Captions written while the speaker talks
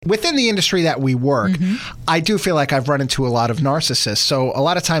Within the industry that we work, I do feel like I've run into a lot of narcissists. So a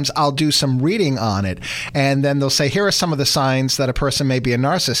lot of times I'll do some reading on it, and then they'll say, here are some of the signs that a person may be a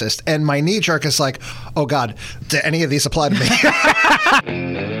narcissist. And my knee jerk is like, oh God, do any of these apply to me?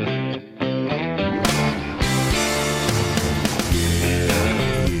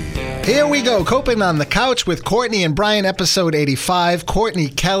 Here we go, Coping on the Couch with Courtney and Brian, episode 85. Courtney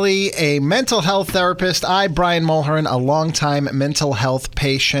Kelly, a mental health therapist. I, Brian Mulhern, a longtime mental health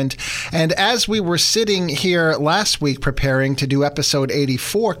patient. And as we were sitting here last week preparing to do episode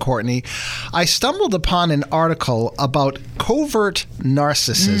 84, Courtney, I stumbled upon an article about covert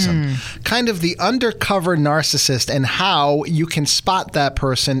narcissism, kind of the undercover narcissist and how you can spot that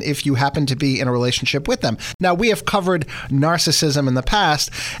person if you happen to be in a relationship with them. Now, we have covered narcissism in the past,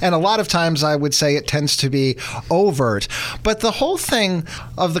 and a lot of times I would say it tends to be overt. But the whole thing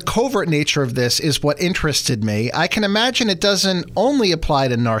of the covert nature of this is what interested me. I can imagine it doesn't only apply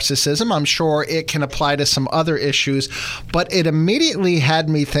to narcissism. I'm sure it can apply to some other issues. But it immediately had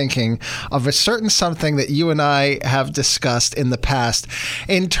me thinking of a certain something that you and I have discussed in the past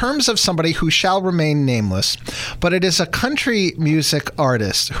in terms of somebody who shall remain nameless. But it is a country music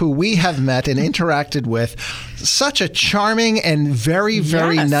artist who we have met and interacted with. Such a charming and very,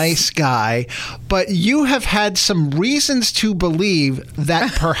 very nice guy, but you have had some reasons to believe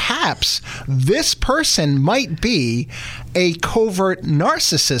that perhaps this person might be a covert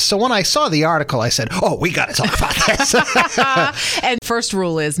narcissist. So when I saw the article, I said, oh, we got to talk about this. And first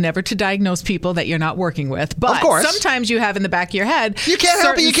rule is never to diagnose people that you're not working with. But of course, sometimes you have in the back of your head, you can't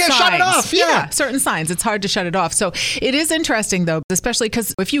help it. You can't shut it off. Yeah, certain signs. It's hard to shut it off. So it is interesting, though, especially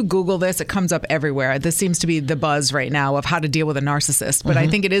because if you Google this, it comes up everywhere. This seems to be the buzz right now of how to deal with a narcissist. But I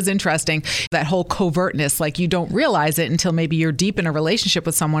think it is interesting, that whole covertness, like you don't realize it until maybe you're deep in a relationship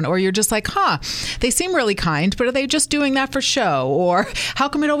with someone, or you're just like, they seem really kind, but are they just doing that for show? Or how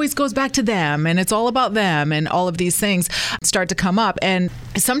come it always goes back to them and it's all about them? And all of these things start to come up. And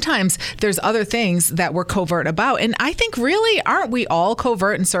sometimes there's other things that we're covert about. And I think really, aren't we all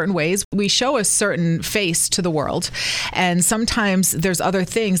covert in certain ways? We show a certain face to the world. And sometimes there's other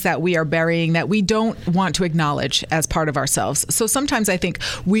things that we are burying that we don't want to acknowledge as part of ourselves. So sometimes I think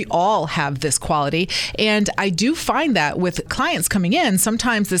we all have this quality. And I do find that with clients coming in,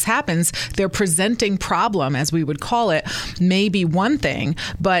 sometimes this happens. Their presenting problem, as we would call it, may be one thing,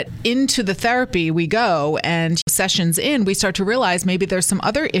 but into the therapy we go, and sessions in, we start to realize maybe there's some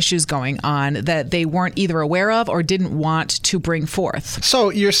other issues going on that they weren't either aware of or didn't want to bring forth. So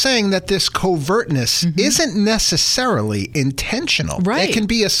you're saying that this covertness isn't necessarily intentional. Right. It can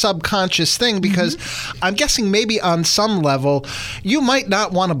be a subconscious thing because I'm guessing maybe on some level, you might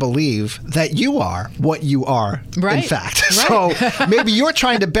not want to believe that you are what you are, in fact. Right. So maybe you're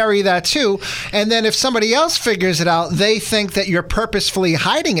trying to bury that too. And then if somebody else figures it out, they think that you're purposefully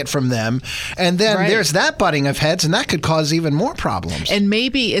hiding it from them. And then there's that butting of heads, and that could cause even more problems. And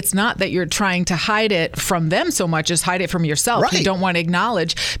maybe it's not that you're trying to hide it from them so much as hide it from yourself. Right. You don't want to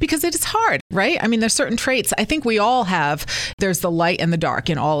acknowledge, because it is hard, right? I mean, there's certain traits. I think we all have, there's the light and the dark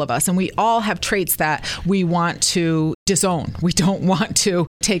in all of us. And we all have traits that we want to disown. We don't want to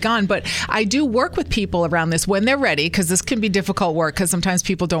take on. But I do work with people around this when they're ready, because this can be difficult work, because sometimes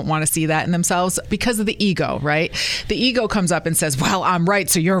people don't want to see that in themselves because of the ego, right? The ego comes up and says, well, I'm right,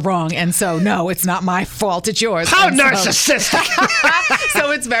 so you're wrong. And so, no, it's not my fault, it's yours. How narcissistic!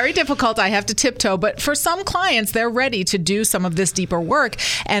 So it's very difficult. I have to tiptoe. But for some clients, they're ready to do some of this deeper work.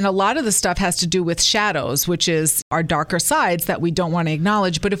 And a lot of the stuff has to do with shadows, which is our darker sides that we don't want to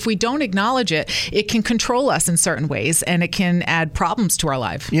acknowledge. But if we don't acknowledge it, it can control us in certain ways, and it can add problems to our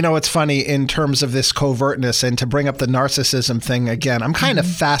life. You know, it's funny in terms of this covertness, and to bring up the narcissism thing again, I'm kind of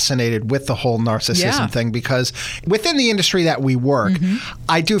fascinated with the whole narcissism thing, because within the industry that we work,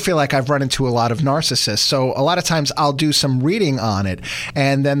 I do feel like I've run into a lot of narcissists. So a lot of times I'll do some reading on it,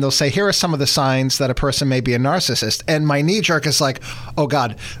 and then they'll say, here are some of the signs that a person may be a narcissist. And my knee jerk is like, oh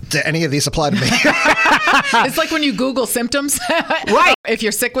God, do any of these apply to me? It's like when you Google symptoms. Right. If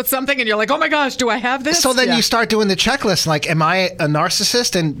you're sick with something and you're like, oh my gosh, do I have this? So then you start doing the checklist, like, am I a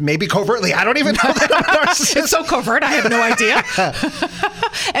narcissist? And maybe covertly, I don't even know that I'm a narcissist. It's so covert, I have no idea.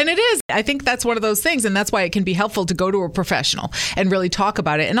 And it is. I think that's one of those things. And that's why it can be helpful to go to a professional and really talk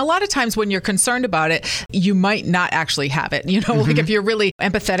about it. And a lot of times when you're concerned about it, you might not actually have it. You know, like if you're really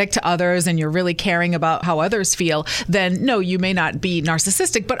empathetic to others and you're really caring about how others feel, then no, you may not be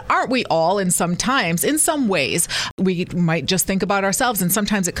narcissistic. But aren't we all in some some ways. We might just think about ourselves, and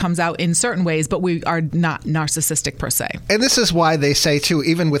sometimes it comes out in certain ways, but we are not narcissistic per se. And this is why they say, too,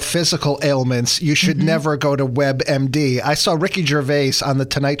 even with physical ailments, you should never go to WebMD. I saw Ricky Gervais on The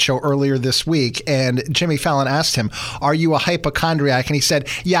Tonight Show earlier this week, and Jimmy Fallon asked him, are you a hypochondriac? And he said,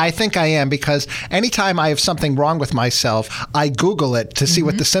 yeah, I think I am, because anytime I have something wrong with myself, I Google it to see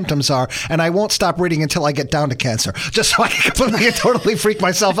what the symptoms are, and I won't stop reading until I get down to cancer, just so I can completely and totally freak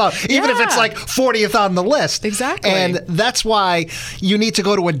myself out, even if it's like 40th on the list. Exactly. And that's why you need to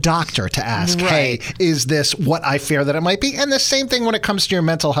go to a doctor to ask, hey, is this what I fear that it might be? And the same thing when it comes to your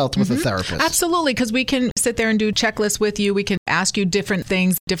mental health with a therapist. Absolutely, because we can sit there and do checklists with you. We can ask you different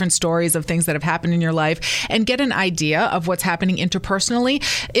things, different stories of things that have happened in your life, and get an idea of what's happening interpersonally.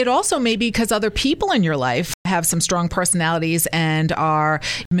 It also may be because other people in your life have some strong personalities and are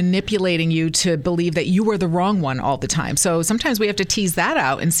manipulating you to believe that you are the wrong one all the time. So sometimes we have to tease that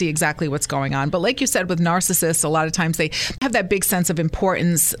out and see exactly what's going on. But like you said, with narcissists, a lot of times they have that big sense of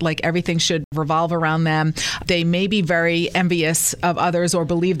importance, like everything should revolve around them. They may be very envious of others or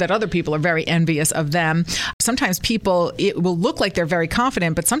believe that other people are very envious of them. Sometimes people, it will look like they're very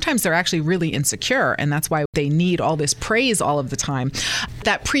confident, but sometimes they're actually really insecure. And that's why they need all this praise all of the time.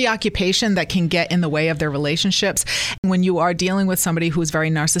 That preoccupation that can get in the way of their relationships. When you are dealing with somebody who's very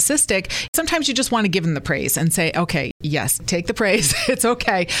narcissistic, sometimes you just want to give them the praise and say, okay, yes, take the praise. It's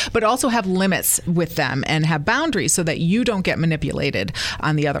okay. But also have limits with them and have boundaries so that you don't get manipulated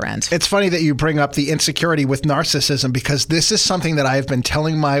on the other end. It's funny that you bring up the insecurity with narcissism, because this is something that I have been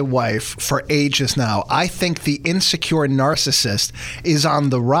telling my wife for ages now. I think the insecure narcissist is on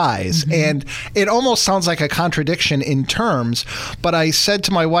the rise. And it almost sounds like a contradiction in terms, but I said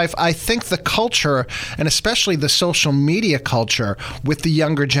to my wife, I think the culture, and especially the social media culture with the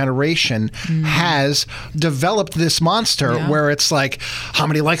younger generation, has developed this monster where it's like, how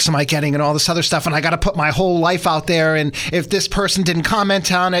many likes am I getting and all this other stuff, and I got to put my whole life out there, and if this person didn't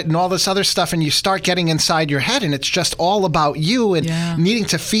comment on it and all this other stuff, and you start getting inside your head and it's just all about you and needing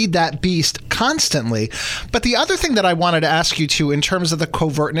to feed that beast constantly. But the other thing that I wanted to ask you too, in terms of the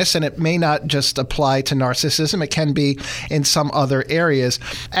covertness, and it may not just apply to narcissism, it can be in some other areas.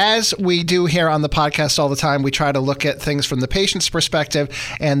 As we do here on the podcast all the time, we try to look at things from the patient's perspective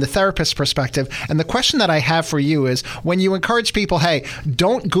and the therapist's perspective. And the question that I have for you is, when you encourage people, hey,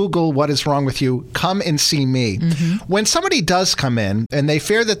 don't Google what is wrong with you, come and see me. When somebody does come in and they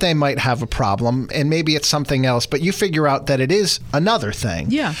fear that they might have a problem, and maybe it's something else, but you figure out that it is another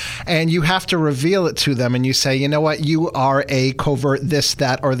thing. And you have to reveal it to them, and you say, you know what, you are a covert this,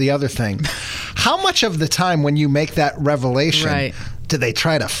 that, or the other thing. How much of the time when you make that revelation do they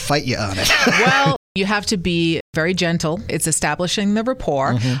try to fight you on it? Well, you have to be very gentle. It's establishing the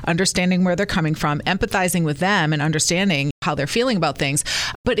rapport, understanding where they're coming from, empathizing with them, and understanding how they're feeling about things.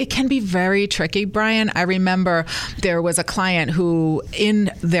 But it can be very tricky, Brian. I remember there was a client who,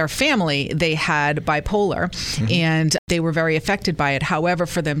 in their family, they had bipolar, and they were very affected by it. However,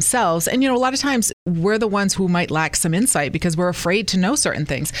 for themselves, and a lot of times we're the ones who might lack some insight because we're afraid to know certain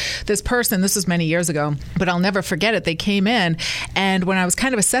things. This person, this was many years ago, but I'll never forget it. They came in, and when I was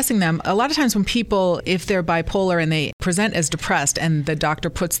kind of assessing them, a lot of times when people, if they're bipolar and they present as depressed and the doctor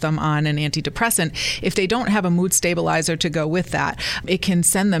puts them on an antidepressant, if they don't have a mood stabilizer to go with that, it can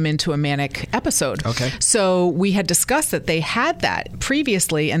send them into a manic episode. So we had discussed that they had that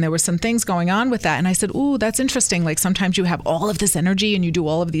previously, and there were some things going on with that. And I said, ooh, that's interesting. Like sometimes you have all of this energy and you do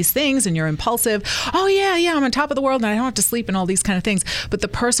all of these things and you're impulsive. Oh, yeah, I'm on top of the world and I don't have to sleep and all these kind of things. But the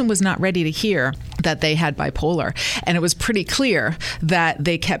person was not ready to hear that they had bipolar. And it was pretty clear that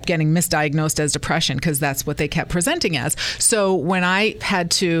they kept getting misdiagnosed as depression because that's what they kept presenting as. So when I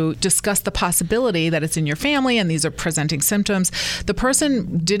had to discuss the possibility that it's in your family and these are presenting symptoms, the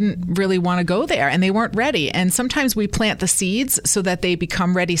person didn't really want to go there and they weren't ready. And sometimes we plant the seeds so that they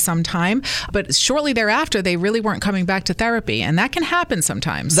become ready sometime, but shortly thereafter, they really weren't coming back to therapy. And that can happen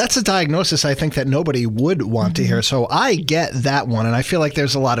sometimes. That's a diagnosis I think that nobody would want to hear. So I get that one. And I feel like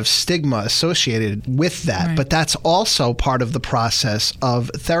there's a lot of stigma associated with that. But that's also part of the process of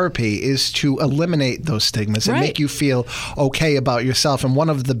therapy, is to eliminate those stigmas and make you feel okay about yourself. And one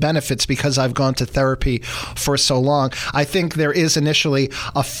of the benefits, because I've gone to therapy for so long, I think there is initially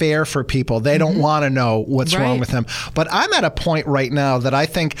a fear for people. They don't want to know what's wrong with them. But I'm at a point right now that I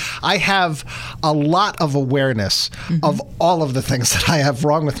think I have a lot of awareness of all of the things that I have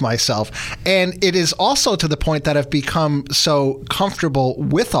wrong with myself. And it is also to the point that I've become so comfortable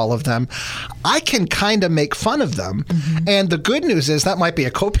with all of them, I can kind of make fun of them. And the good news is, that might be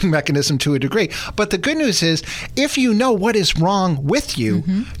a coping mechanism to a degree, but the good news is if you know what is wrong with you,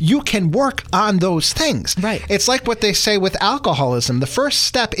 you can work on those things. Right. It's like what they say with alcoholism. The first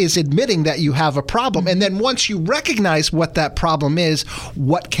step is admitting that you have a problem. And then once you recognize what that problem is,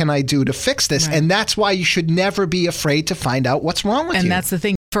 what can I do to fix this? Right. And that's why you should never be afraid to find out what's wrong with you. And that's the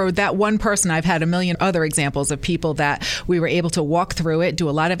thing. For that one person, I've had a million other examples of people that we were able to walk through it, do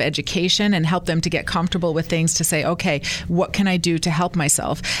a lot of education, and help them to get comfortable with things to say, okay, what can I do to help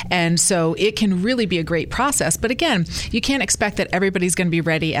myself? And so it can really be a great process. But again, you can't expect that everybody's going to be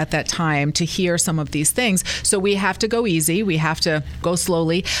ready at that time to hear some of these things. So we have to go easy. We have to go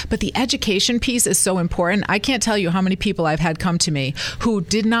slowly. But the education piece is so important. I can't tell you how many people I've had come to me who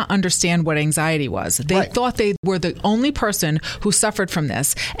did not understand what anxiety was. They thought they were the only person who suffered from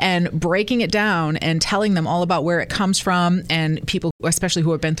this. And breaking it down and telling them all about where it comes from, and people, especially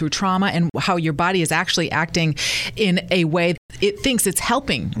who have been through trauma, and how your body is actually acting in a way it thinks it's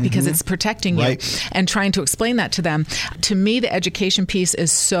helping because it's protecting you, and trying to explain that to them. To me, the education piece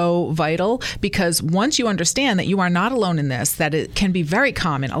is so vital, because once you understand that you are not alone in this, that it can be very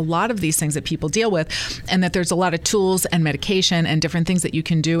common, a lot of these things that people deal with, and that there's a lot of tools and medication and different things that you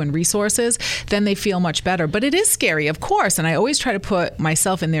can do and resources, then they feel much better. But it is scary, of course, and I always try to put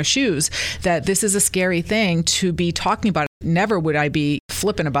myself in their shoes, that this is a scary thing to be talking about. Never would I be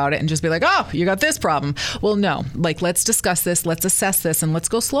flippant about it and just be like, oh, you got this problem. Well, no, like, let's discuss this, let's assess this, and let's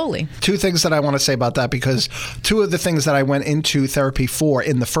go slowly. Two things that I want to say about that, because two of the things that I went into therapy for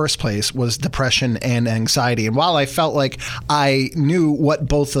in the first place was depression and anxiety. And while I felt like I knew what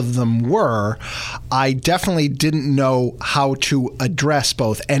both of them were, I definitely didn't know how to address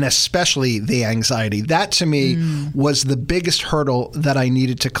both, and especially the anxiety. That to me was the biggest hurdle that I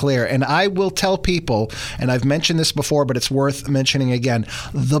needed to clear. And I will tell people, and I've mentioned this before, but it's worth mentioning again,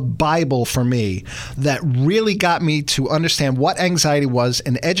 the Bible for me that really got me to understand what anxiety was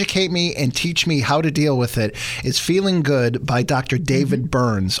and educate me and teach me how to deal with it is Feeling Good by Dr. David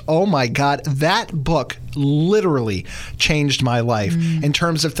Burns. Oh my God, that book literally changed my life in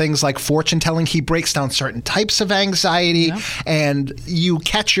terms of things like fortune telling. He breaks down certain types of anxiety and you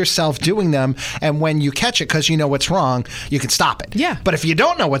catch yourself doing them. And when you catch it because you know what's wrong, you can stop it. Yeah. But if you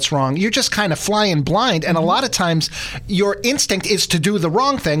don't know what's wrong, you're just kind of flying blind. And a lot of times your instinct is to do the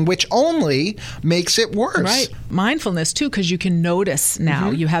wrong thing, which only makes it worse. Right. Mindfulness too, because you can notice now.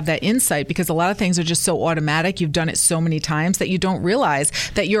 You have that insight, because a lot of things are just so automatic. You've done it so many times that you don't realize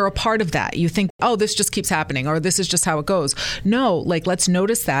that you're a part of that. You think, oh, this just keeps happening, or this is just how it goes. No, like, let's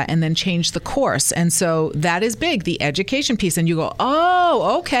notice that and then change the course. And so that is big, the education piece. And you go,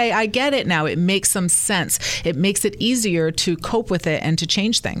 oh, okay, I get it now. It makes some sense. It makes it easier to cope with it and to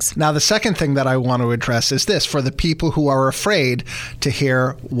change things. Now, the second thing that I want to address is this, for the people who are afraid to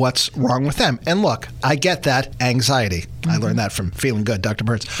hear what's wrong with them. And look, I get that anxiety. I learned that from Feeling Good, Dr.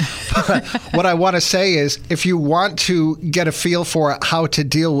 Burns. But what I want to say is, if you want to get a feel for how to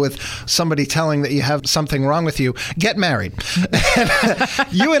deal with somebody telling that you have something wrong with you, get married.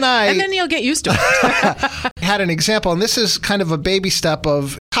 You and I... And then you'll get used to it. Had an example, and this is kind of a baby step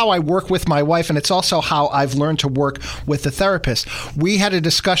of how I work with my wife, and it's also how I've learned to work with the therapist. We had a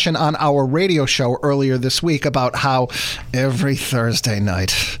discussion on our radio show earlier this week about how every Thursday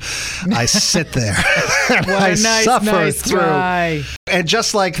night I sit there and I suffer through. Try. And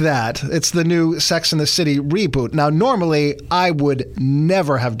just like that, it's the new Sex and the City reboot. Now, normally, I would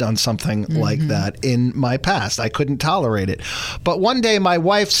never have done something like that in my past. I couldn't tolerate it. But one day, my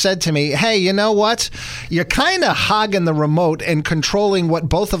wife said to me, hey, you know what? You're kind of hogging the remote and controlling what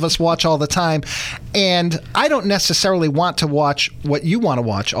both of us watch all the time. And I don't necessarily want to watch what you want to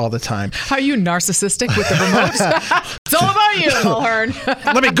watch all the time. Are you narcissistic with the remote? It's all about you, Mulhern.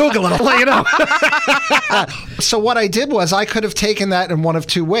 Let me Google it. I'll let you know. So what I did was I could have taken that in one of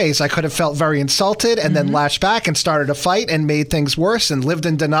two ways. I could have felt very insulted and then lashed back and started a fight and made things worse and lived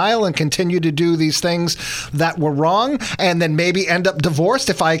in denial and continued to do these things that were wrong, and then maybe end up divorced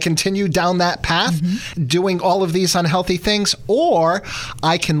if I continue down that path, doing all of these unhealthy things. Or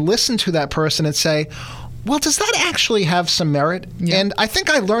I can listen to that person and say, well, does that actually have some merit? Yeah. And I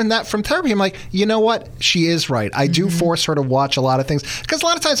think I learned that from therapy. I'm like, you know what? She is right. I do force her to watch a lot of things. Because a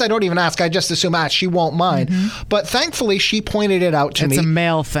lot of times I don't even ask. I just assume, she won't mind. But thankfully, she pointed it out to me. It's a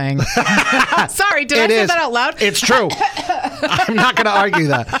male thing. Sorry, did I say that out loud? It's true. I'm not going to argue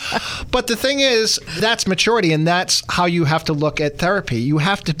that. But the thing is, that's maturity, and that's how you have to look at therapy. You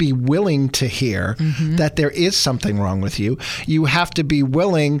have to be willing to hear that there is something wrong with you. You have to be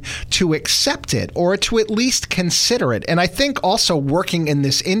willing to accept it or to at least consider it. And I think also working in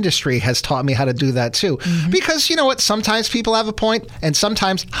this industry has taught me how to do that too. Because you know what? Sometimes people have a point, and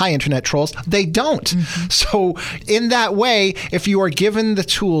sometimes, hi, internet trolls, they don't. So in that way, if you are given the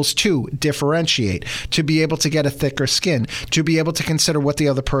tools to differentiate, to be able to get a thicker skin, to be able to consider what the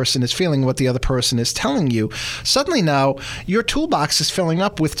other person is feeling, what the other person is telling you, suddenly now your toolbox is filling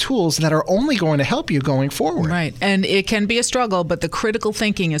up with tools that are only going to help you going forward. Right. And it can be a struggle, but the critical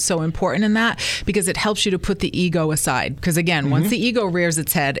thinking is so important in that because it helps you to put the ego aside. Because again, once the ego rears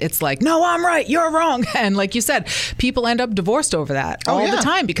its head, it's like, no, I'm right, you're wrong. And like you said, people end up divorced over that all the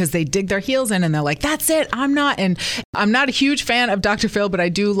time because they dig their heels in and they're like, that's it, I'm not. And I'm not a huge fan of Dr. Phil, but I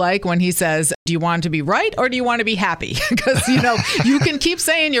do like when he says, do you want to be right or do you want to be happy? Because, you know, you can keep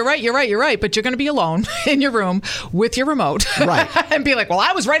saying you're right, but you're going to be alone in your room with your remote. Right. And be like, well,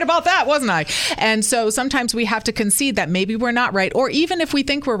 I was right about that, wasn't I? And so sometimes we have to concede that maybe we're not right. Or even if we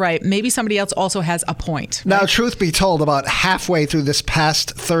think we're right, maybe somebody else also has a point. Now, truth be told, about halfway through this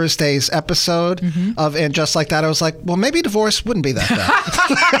past Thursday's episode of And Just Like That, I was like, well, maybe divorce wouldn't be that bad.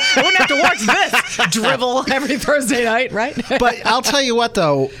 I wouldn't have to watch this drivel every Thursday night, right? But I'll tell you what,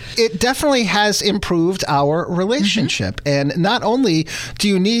 though, it definitely has improved our relationship. And not only do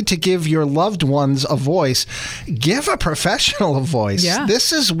you need to give your loved ones a voice, give a professional a voice. Yeah.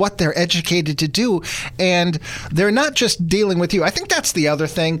 This is what they're educated to do. And they're not just dealing with you. I think that's the other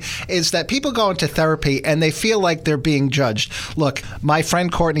thing, is that people go into therapy and they feel like they're being judged. Look, my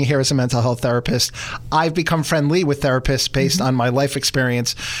friend Courtney here is a mental health therapist. I've become friendly with therapists based on my life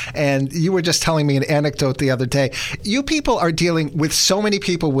experience. And you were just telling me an anecdote the other day. You people are dealing with so many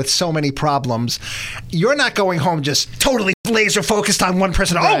people with so many problems. You're not going home just totally laser focused on one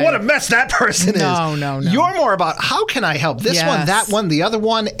person. Right. Oh, what a mess that person is. No. You're more about, how can I help this one, that one, the other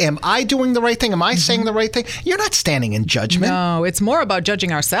one? Am I doing the right thing? Am I saying the right thing? You're not standing in judgment. No, it's more about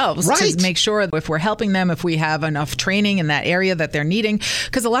judging ourselves to make sure if we're helping them, if we have enough training in that area that they're needing.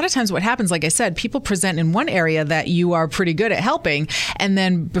 Because a lot of times what happens, like I said, people present in one area that you are pretty good at helping. And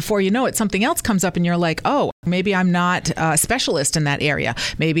then before you know it, something else comes up and you're like, oh, maybe I'm not a specialist in that area.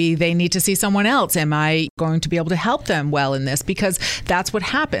 Maybe they need to see someone else. Am I going to be able to help them well in this? Because that's what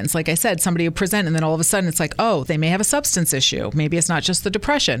happens. Like I said, somebody will present and then all of a sudden it's like, oh, they may have a substance issue. Maybe it's not just the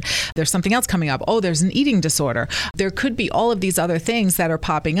depression. There's something else coming up. Oh, there's an eating disorder. There could be all of these other things that are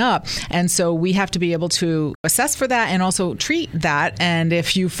popping up. And so we have to be able to assess for that and also treat that. And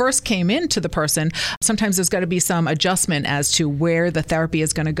if you first came into the person, sometimes there's got to be some adjustment as to where the therapy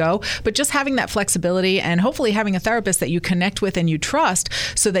is going to go. But just having that flexibility and hopefully having a therapist that you connect with and you trust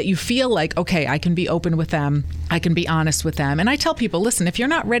so that you feel like, okay, I can be open with them. I can be honest with them. And I tell people, listen, if you're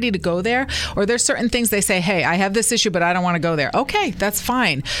not ready to go there, or there's certain things they say, hey, I have this issue, but I don't want to go there. Okay, that's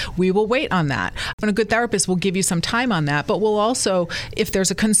fine. We will wait on that. And a good therapist will give you some time on that, but we'll also, if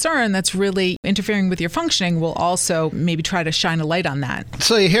there's a concern that's really interfering with your functioning, we'll also maybe try to shine a light on that.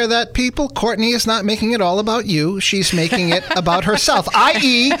 So you hear that, people? Courtney is not making it all about you. She's making it about herself,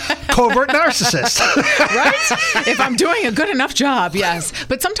 i.e. covert narcissist. Right? If I'm doing a good enough job, yes.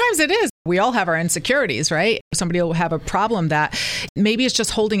 But sometimes it is. We all have our insecurities, right? Somebody will have a problem that maybe it's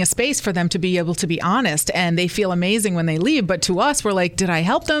just holding a space for them to be able to be honest, and they feel amazing when they leave. But to us, we're like, did I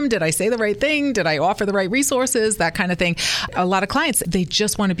help them? Did I say the right thing? Did I offer the right resources? That kind of thing. A lot of clients, they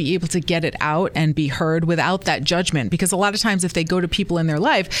just want to be able to get it out and be heard without that judgment. Because a lot of times if they go to people in their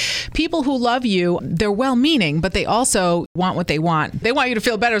life, people who love you, they're well-meaning, but they also want what they want. They want you to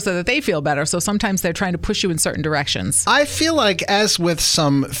feel better so that they feel better. So sometimes they're trying to push you in certain directions. I feel like, as with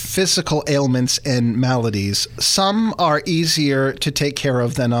some physical ailments and maladies, some are easier to take care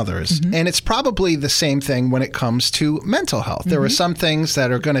of than others. And it's probably the same thing when it comes to mental health. There are some things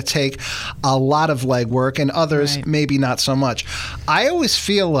that are going to take a lot of legwork and others maybe not so much. I always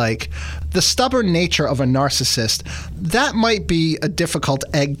feel like the stubborn nature of a narcissist, that might be a difficult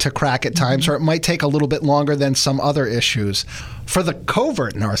egg to crack at times, or it might take a little bit longer than some other issues. For the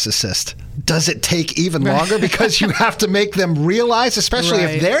covert narcissist, does it take even longer because you have to make them realize, especially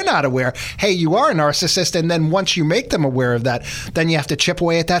if they're not aware, hey, you are a narcissist, and then once you make them aware of that, then you have to chip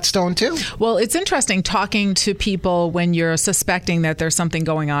away at that stone too? Well, it's interesting talking to people when you're suspecting that there's something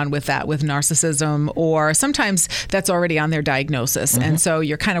going on with that, with narcissism, or sometimes that's already on their diagnosis. And so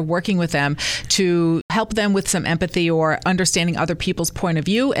you're kind of working with them to help them with some empathy or understanding other people's point of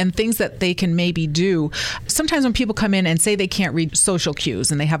view and things that they can maybe do. Sometimes when people come in and say they can't read social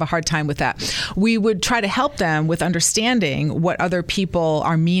cues and they have a hard time with that, we would try to help them with understanding what other people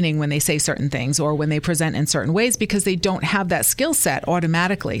are meaning when they say certain things or when they present in certain ways, because they don't have that skill set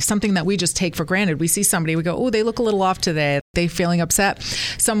automatically. Something that we just take for granted. We see somebody, we go, oh, they look a little off today. They feeling upset.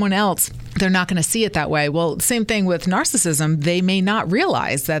 Someone else, they're not going to see it that way. Well, same thing with narcissism. They may not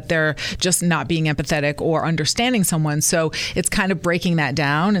realize that they're just not being empathetic or understanding someone. So it's kind of breaking that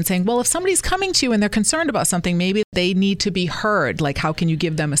down and saying, well, if somebody's coming to you and they're concerned about something, maybe they need to be heard. Like, how can you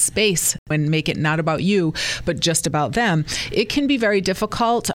give them a space and make it not about you, but just about them? It can be very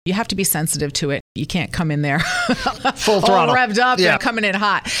difficult. You have to be sensitive to it. You can't come in there full throttle, all revved up and coming in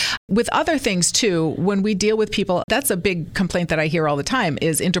hot. With other things too, when we deal with people, that's a big complaint that I hear all the time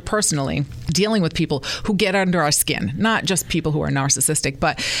is interpersonally dealing with people who get under our skin, not just people who are narcissistic.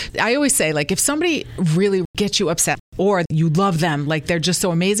 But I always say, like, if somebody really gets you upset or you love them, like they're just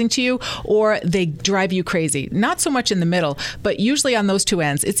so amazing to you, or they drive you crazy, not so much in the middle, but usually on those two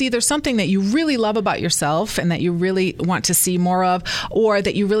ends, it's either something that you really love about yourself and that you really want to see more of, or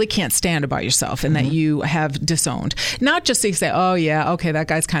that you really can't stand about yourself and that you have disowned. Not just so you say, oh yeah, okay, that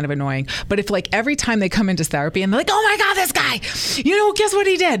guy's kind of annoying. But if like every time they come into therapy and they're like, oh my God, this guy, guess what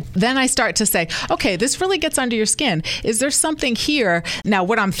he did? Then I start to say, okay, this really gets under your skin. Is there something here? Now,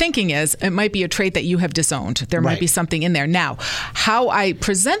 what I'm thinking is it might be a trait that you have disowned. There might be something in there. Now, how I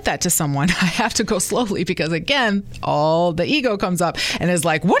present that to someone, I have to go slowly because, again, all the ego comes up and is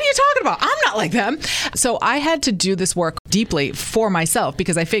like, what are you talking about? I'm not like them. So I had to do this work deeply for myself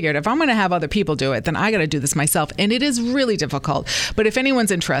because I figured if I'm going to have other people do it, then I got to do this myself. And it is really difficult. But if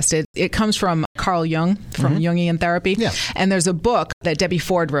anyone's interested, it comes from Carl Jung, from Jungian therapy. Yeah. And there's a book that Debbie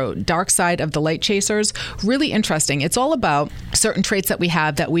Ford wrote, Dark Side of the Light Chasers. Really interesting. It's all about certain traits that we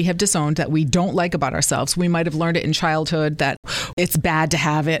have disowned, that we don't like about ourselves. We might have learned it in childhood that it's bad to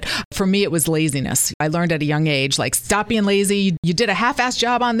have it. For me, it was laziness. I learned at a young age, like, stop being lazy. You did a half-assed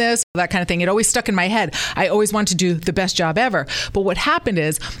job on this, that kind of thing. It always stuck in my head. I always wanted to do the best job ever. But what happened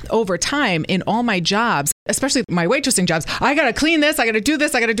is, over time, in all my jobs, especially my waitressing jobs, I got to clean this, I got to do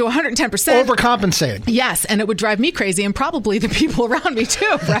this, I got to do 110%. Overcompensating. Yes, and it would drive me crazy and probably the people around me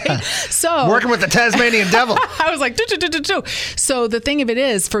too, right? So working with the Tasmanian devil. I was like, do. So the thing of it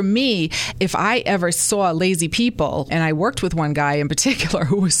is, for me, if I ever saw lazy people, and I worked with one guy in particular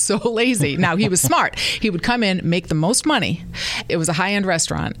who was so lazy. Now, he was smart. He would come in, make the most money. It was a high-end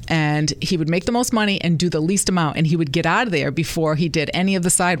restaurant, and he would make the most money and do the least amount, and he would get out of there before he did any of the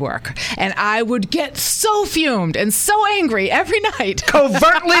side work. And I would get so fumed and so angry every night.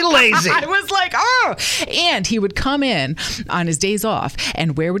 Covertly lazy. I was like, oh. And he would come in on his days off,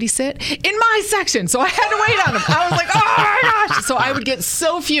 and where would he sit? In my section. So I had to wait on him. I was like, oh my gosh. So I would get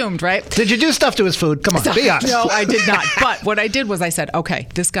so fumed, right? Did you do stuff to his food? Come on, be honest. No, I did not. But what I did was I said, okay,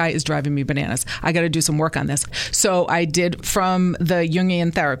 this guy is driving me bananas. I got to do some work on this. So I did, from the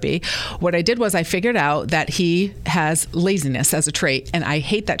Jungian therapy, what I did was I figured out that he has laziness as a trait, and I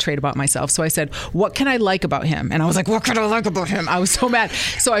hate that trait about myself. So I said, what can I like about him? And I was like, what can I like about him? I was so mad.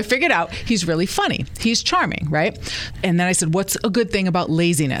 So I figured out he's really funny. He's charming, right? And then I said, what's a good thing about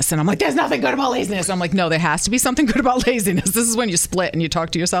laziness? And I'm like, there's nothing good about laziness. I'm like, no, there has to be something good about laziness. This is when you split and you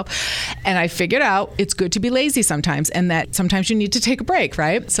talk to yourself. And I figured out it's good to be lazy sometimes, and that sometimes you need to take a break,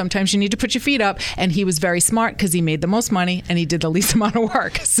 right? Sometimes you need to put your feet up. And he was very smart because he made the most money and he did the least amount of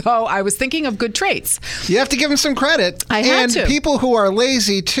work. So I was thinking of good traits. You have to give him some credit. I had to. And people who are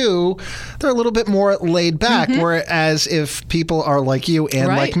lazy too, they're a little bit more laid back. Whereas if people are like you and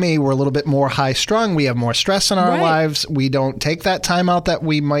like me, we're a little bit more high strung. We have more stress in our lives. We don't take that time out that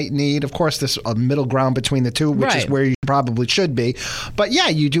we might need. Of course, there's a middle ground between the two, which is where you probably should be. But yeah,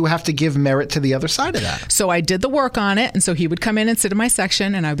 you do have to give merit to the other side of that. So I did the work on it. And so he would come in and sit in my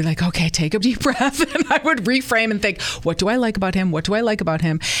section, and I'd be like, okay, take a deep breath. And I would reframe and think, what do I like about him? What do I like about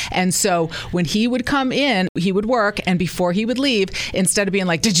him? And so when he would come in, he would work. And before he would leave, instead of being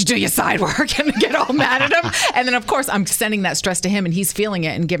like, did you do your side work? And get all mad at him. And then, of course, I'm sending that stress to him and he's feeling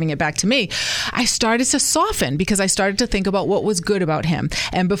it and giving it back to me. I started to soften because I started to think about what was good about him.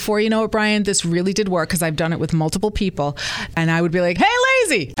 And before you know it, Brian, this really did work because I've done it with multiple people. And I would be like, hey,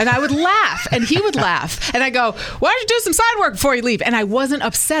 lazy. And I would laugh and he would laugh. And I go, why don't you do some side work before you leave? And I wasn't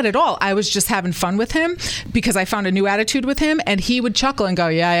upset at all. I was just having fun with him because I found a new attitude with him. And he would chuckle and go,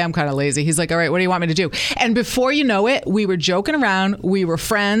 yeah, I am kind of lazy. He's like, all right, what do you want me to do? And before you know it, we were joking around. We were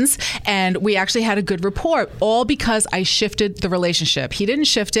friends and we actually had a good rapport, all because I shifted the relationship. He didn't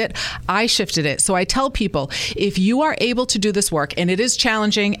shift it. I shifted it. So I tell people, if you are able to do this work, and it is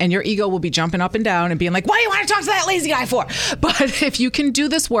challenging and your ego will be jumping up and down and being like, what do you want to talk to that lazy guy for? But if you can do do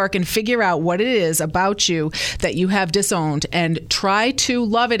this work and figure out what it is about you that you have disowned and try to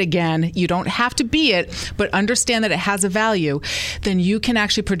love it again, you don't have to be it, but understand that it has a value, then you can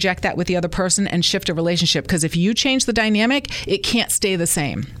actually project that with the other person and shift a relationship. Because if you change the dynamic, it can't stay the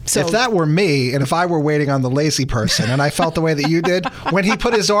same. So if that were me, and if I were waiting on the lazy person, and I felt the way that you did, when he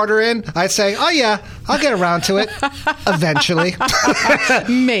put his order in, I'd say, oh yeah, I'll get around to it eventually.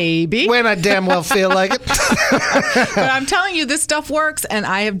 Maybe. When I damn well feel like it. But I'm telling you, this stuff works, and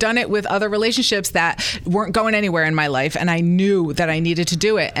I have done it with other relationships that weren't going anywhere in my life, and I knew that I needed to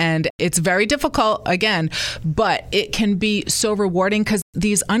do it. And it's very difficult, again, but it can be so rewarding because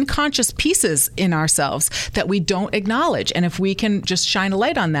these unconscious pieces in ourselves that we don't acknowledge. And if we can just shine a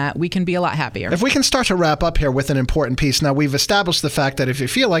light on that, we can be a lot happier. If we can start to wrap up here with an important piece. Now, we've established the fact that if you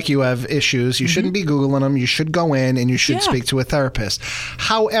feel like you have issues, you shouldn't be Googling them. You should go in and you should speak to a therapist.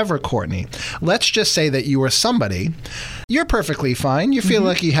 However, Courtney, let's just say that you are somebody, you're perfectly fine. You feel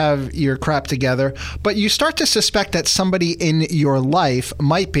like you have your crap together, but you start to suspect that somebody in your life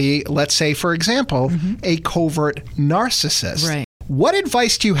might be, let's say, for example, a covert narcissist. Right. What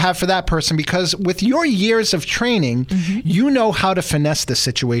advice do you have for that person? Because with your years of training, you know how to finesse the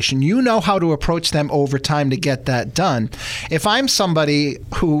situation. You know how to approach them over time to get that done. If I'm somebody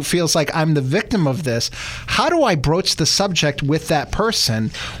who feels like I'm the victim of this, how do I broach the subject with that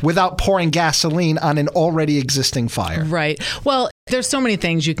person without pouring gasoline on an already existing fire? Right. Well, there's so many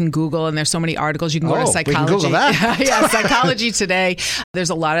things you can Google, and there's so many articles. You can go to Psychology. We can Google that. Yeah, Psychology Today. There's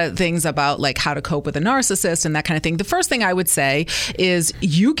a lot of things about like how to cope with a narcissist and that kind of thing. The first thing I would say is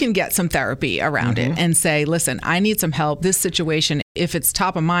you can get some therapy around it and say, listen, I need some help. This situation, if it's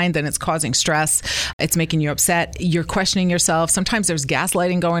top of mind, then it's causing stress. It's making you upset. You're questioning yourself. Sometimes there's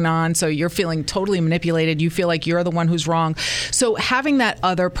gaslighting going on. So you're feeling totally manipulated. You feel like you're the one who's wrong. So having that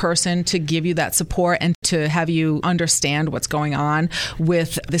other person to give you that support and to have you understand what's going on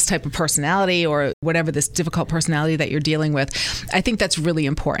with this type of personality or whatever this difficult personality that you're dealing with, I think that's really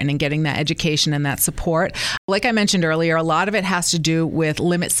important in getting that education and that support. Like I mentioned earlier, a lot of it has to do with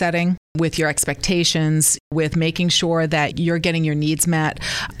limit setting, with your expectations, with making sure that you're getting your needs met.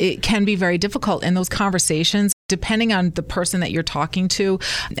 It can be very difficult in those conversations, depending on the person that you're talking to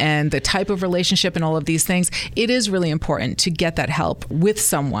and the type of relationship and all of these things. It is really important to get that help with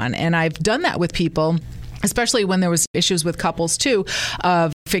someone. And I've done that with people, especially when there was issues with couples too,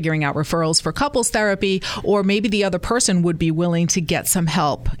 of figuring out referrals for couples therapy, or maybe the other person would be willing to get some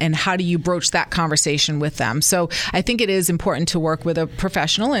help. And how do you broach that conversation with them? So I think it is important to work with a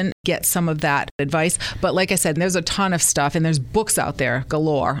professional and get some of that advice. But like I said, there's a ton of stuff, and there's books out there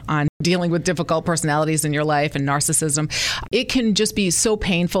galore on dealing with difficult personalities in your life and narcissism. It can just be so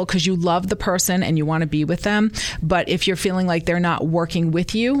painful because you love the person and you want to be with them. But if you're feeling like they're not working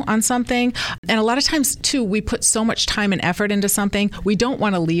with you on something, and a lot of times too, we put so much time and effort into something, we don't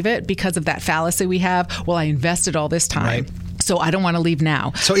want to leave it because of that fallacy we have. Well, I invested all this time. Right. So I don't want to leave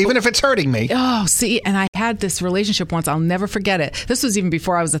now. So even if it's hurting me. Oh, see, and I had this relationship once. I'll never forget it. This was even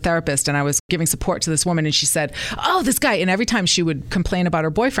before I was a therapist, and I was giving support to this woman, and she said, oh, this guy. And every time she would complain about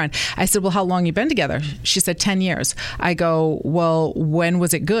her boyfriend, I said, well, how long you been together? She said, 10 years. I go, well, when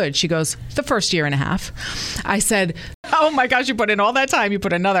was it good? She goes, the first year and a half. I said, oh my gosh, you put in all that time. You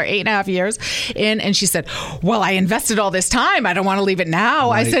put another 8.5 years in. And she said, well, I invested all this time. I don't want to leave it now.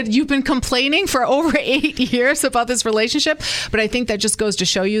 Right. I said, you've been complaining for over 8 years about this relationship. But I think that just goes to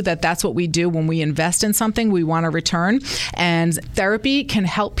show you that that's what we do when we invest in something. We want to return. And therapy can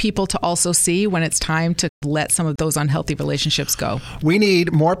help people to also see when it's time to let some of those unhealthy relationships go. We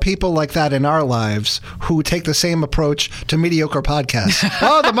need more people like that in our lives who take the same approach to mediocre podcasts.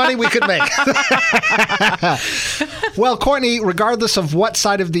 Oh, the money we could make. Well, Courtney, regardless of what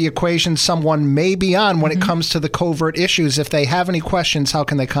side of the equation someone may be on when it comes to the covert issues, if they have any questions, how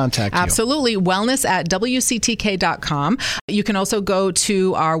can they contact you? Absolutely. Wellness@WCTK.com. You can also go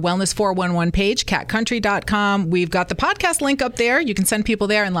to our Wellness 411 page, catcountry.com. We've got the podcast link up there. You can send people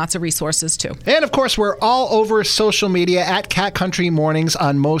there and lots of resources too. And of course, we're all over social media at Cat Country Mornings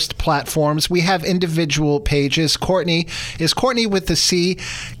on most platforms. We have individual pages. Courtney is Courtney with the C.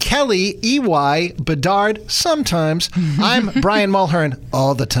 Kelly, EY, Bedard, sometimes. I'm Brian Mulhern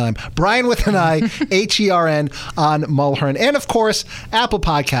all the time. Brian with an I, HERN on Mulhern. And of course, Apple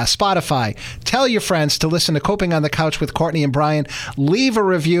Podcasts, Spotify. Tell your friends to listen to Coping on the Couch with Courtney and Brian. Leave a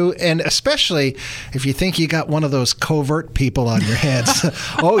review, and especially if you think you got one of those covert people on your hands.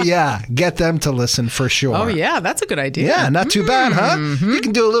 Oh yeah, get them to listen for sure. Oh yeah, that's a good idea. Yeah, not too bad, huh? You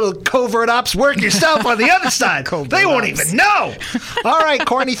can do a little covert ops work yourself on the other side. They won't even know. All right,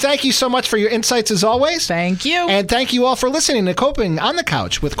 Courtney, thank you so much for your insights as always. Thank you. And thank you all for listening to Coping on the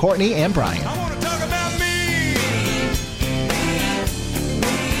Couch with Courtney and Brian.